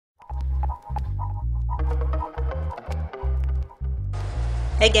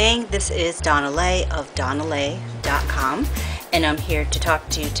Hey gang, this is Donnaleigh of Donnaleigh.com, and I'm here to talk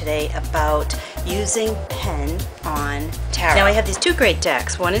to you today about using pen on tarot. Now I have these two great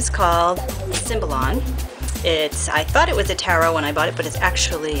decks. One is called Symbolon. I thought it was a tarot when I bought it, but it's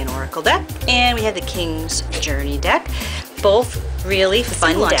actually an oracle deck. And we have the King's Journey deck. Both really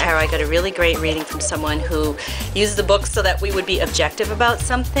fun decks. I got a really great reading from someone who used the book so that we would be objective about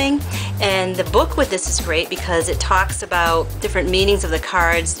something. And the book with this is great because it talks about different meanings of the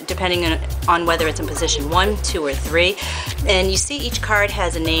cards depending on whether it's in position 1, 2, or 3. And you see each card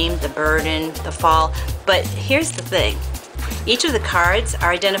has a name, the burden, the fall. But here's the thing. Each of the cards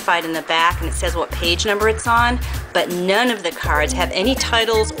are identified in the back and it says what page number it's on, but none of the cards have any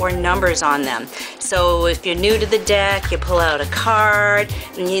titles or numbers on them. So if you're new to the deck, you pull out a card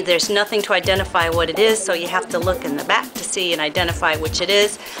and there's nothing to identify what it is, so you have to look in the back to see and identify which it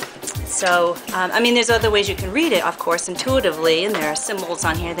is. So, I mean, there's other ways you can read it, of course, intuitively, and there are symbols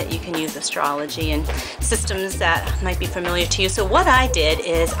on here that you can use, astrology and systems that might be familiar to you. So what I did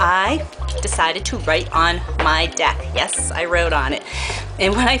is I decided to write on my deck. Yes, I wrote on it.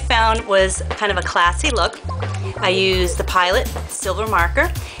 And what I found was kind of a classy look. I used the Pilot silver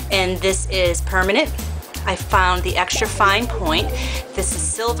marker, and this is permanent. I found the extra fine point. This is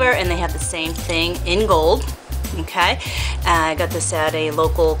silver, and they have the same thing in gold. Okay, I got this at a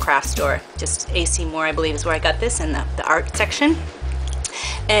local craft store, just AC Moore, I believe is where I got this, in the art section.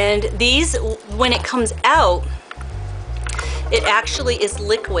 And these, when it comes out, it actually is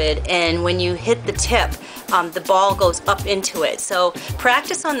liquid, and when you hit the tip, the ball goes up into it. So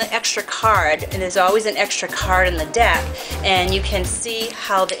practice on the extra card, and there's always an extra card in the deck, and you can see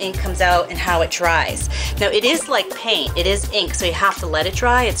how the ink comes out and how it dries. Now it is like paint, it is ink, so you have to let it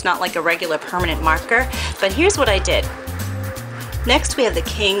dry. It's not like a regular permanent marker. But here's what I did. Next we have the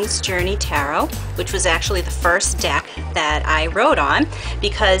King's Journey Tarot, which was actually the first deck that I wrote on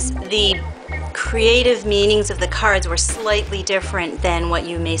because the creative meanings of the cards were slightly different than what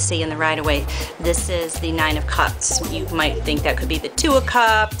you may see in the Rider-Waite. This is the Nine of Cups. You might think that could be the Two of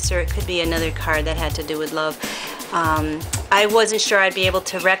Cups, or it could be another card that had to do with love. I wasn't sure I'd be able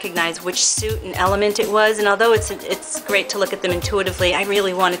to recognize which suit and element it was, and although it's great to look at them intuitively, I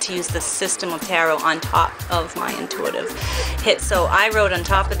really wanted to use the system of tarot on top of my intuitive hit. So I wrote on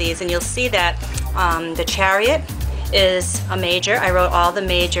top of these, and you'll see that the Chariot is a major. I wrote all the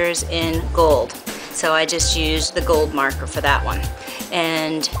majors in gold. So I just used the gold marker for that one.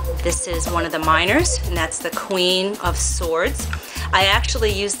 And this is one of the minors, and that's the Queen of Swords. I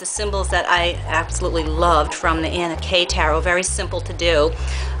actually used the symbols that I absolutely loved from the Anna K Tarot. Very simple to do.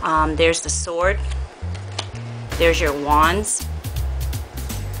 There's the sword. There's your wands.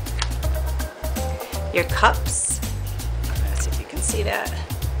 Your cups. Let's see if you can see that.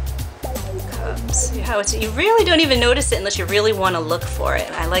 See how you really don't even notice it unless you really want to look for it.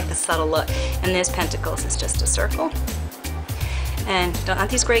 I like the subtle look. And there's Pentacles. It's just a circle. And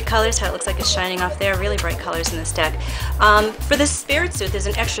aren't these great colors? How it looks like it's shining off there. Really bright colors in this deck. For the Spirit suit, there's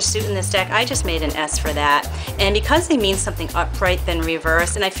an extra suit in this deck. I just made an S for that. And because they mean something upright then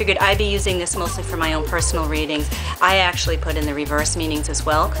reverse, and I figured I'd be using this mostly for my own personal readings, I actually put in the reverse meanings as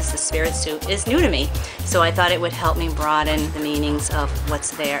well because the Spirit suit is new to me. So I thought it would help me broaden the meanings of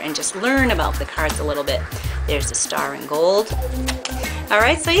what's there and just learn about the cards a little bit. There's the Star in gold. All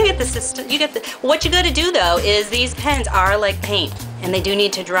right, so you get the system. What you got to do though is these pens are like paint, and they do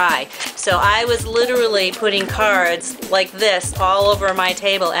need to dry. So I was literally putting cards like this all over my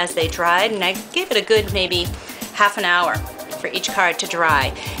table as they dried, and I gave it a good maybe half an hour for each card to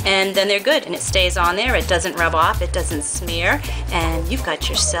dry. And then they're good, and it stays on there. It doesn't rub off, it doesn't smear, and you've got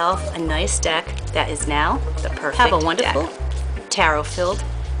yourself a nice deck that is now the perfect deck. Have a wonderful tarot-filled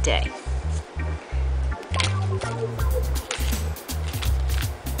day.